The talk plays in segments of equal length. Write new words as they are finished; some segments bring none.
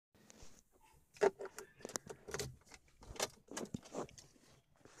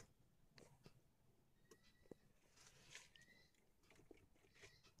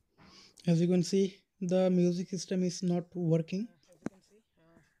As you can see, the music system is not working.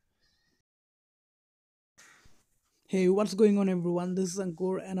 Hey, what's going on everyone? This is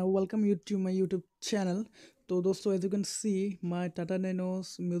Ankur and I welcome you to my YouTube channel. तो दोस्तों, as you can see, my Tata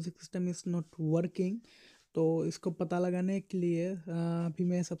Nano's music system is not working. तो इसको पता लगाने के लिए अभी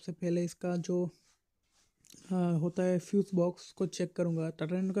मैं सबसे पहले इसका जो होता है फ्यूज़ बॉक्स को चेक करूँगा।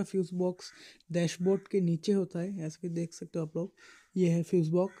 टाटा नैनो का फ्यूज़ बॉक्स डैशबोर्ड के नीचे होता है, ऐसे कि देख सकते हो आप लोग। ये है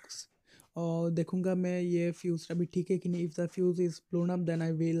फ्यूज़ बॉक्स और देखूँगा मैं ये फ्यूज़ अभी ठीक है कि नहीं। If the fuse is blown up then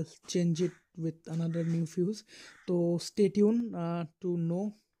I will change it with another new fuse. तो stay tune to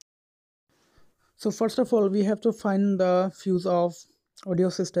know. So first of all we have to find the fuse of audio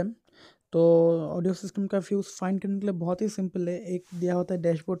system. तो audio system का fuse find करने के लिए बहुत ही simple है। एक दिया होता है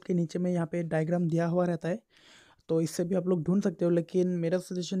डैशबोर्ड के नीचे में, यहाँ पे डायग्राम दिया हुआ रहता है, तो इससे भी आप लोग ढूंढ सकते हो। लेकिन मेरा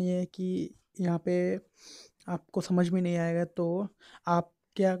सजेशन ये है कि यहाँ पे आपको समझ में नहीं आएगा तो आप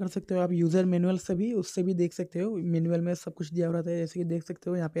क्या कर सकते हो, आप यूज़र मैनुअल से भी उससे भी देख सकते हो। मैनुअल में सब कुछ दिया हुआ रहता है, जैसे कि देख सकते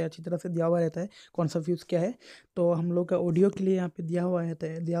हो यहाँ पे अच्छी तरह से दिया हुआ रहता है कौन सा फ्यूज़ क्या है। तो हम लोग का ऑडियो के लिए यहाँ पे दिया हुआ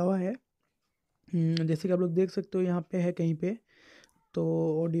है। जैसे कि आप लोग देख सकते हो यहाँ पे है कहीं पे। तो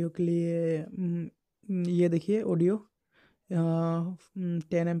ऑडियो के लिए ये देखिए ऑडियो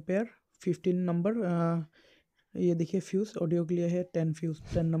 10 एम्पेयर 15 नंबर। ये देखिए फ्यूज़ ऑडियो के लिए है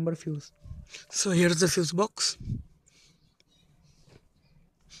 10 number fuse. So here is the fuse box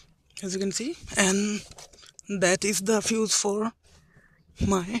as you can see, and that is the fuse for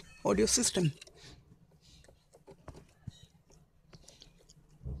my audio system.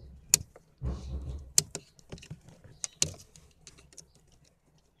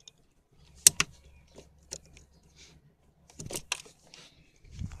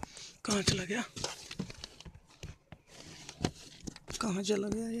 कहाँ चला गया, कहाँ चला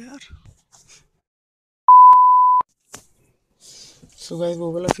गया यार। सो गाइस,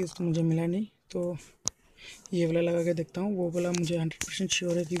 वो वाला फ्यूज़ तो मुझे मिला नहीं, तो ये वाला लगा के देखता हूँ। वो वाला मुझे 100%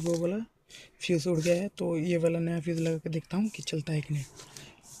 श्योर है कि वो वाला फ्यूज़ उड़ गया है, तो ये वाला नया फ्यूज़ लगा के देखता हूँ कि चलता है कि नहीं।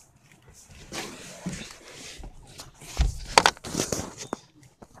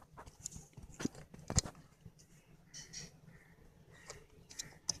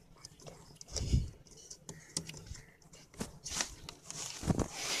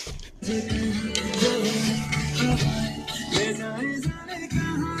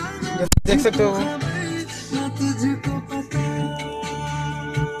 देख सकते हो,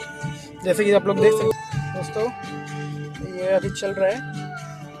 जैसे कि आप लोग देख सकते हो दोस्तों, ये अभी चल रहा है।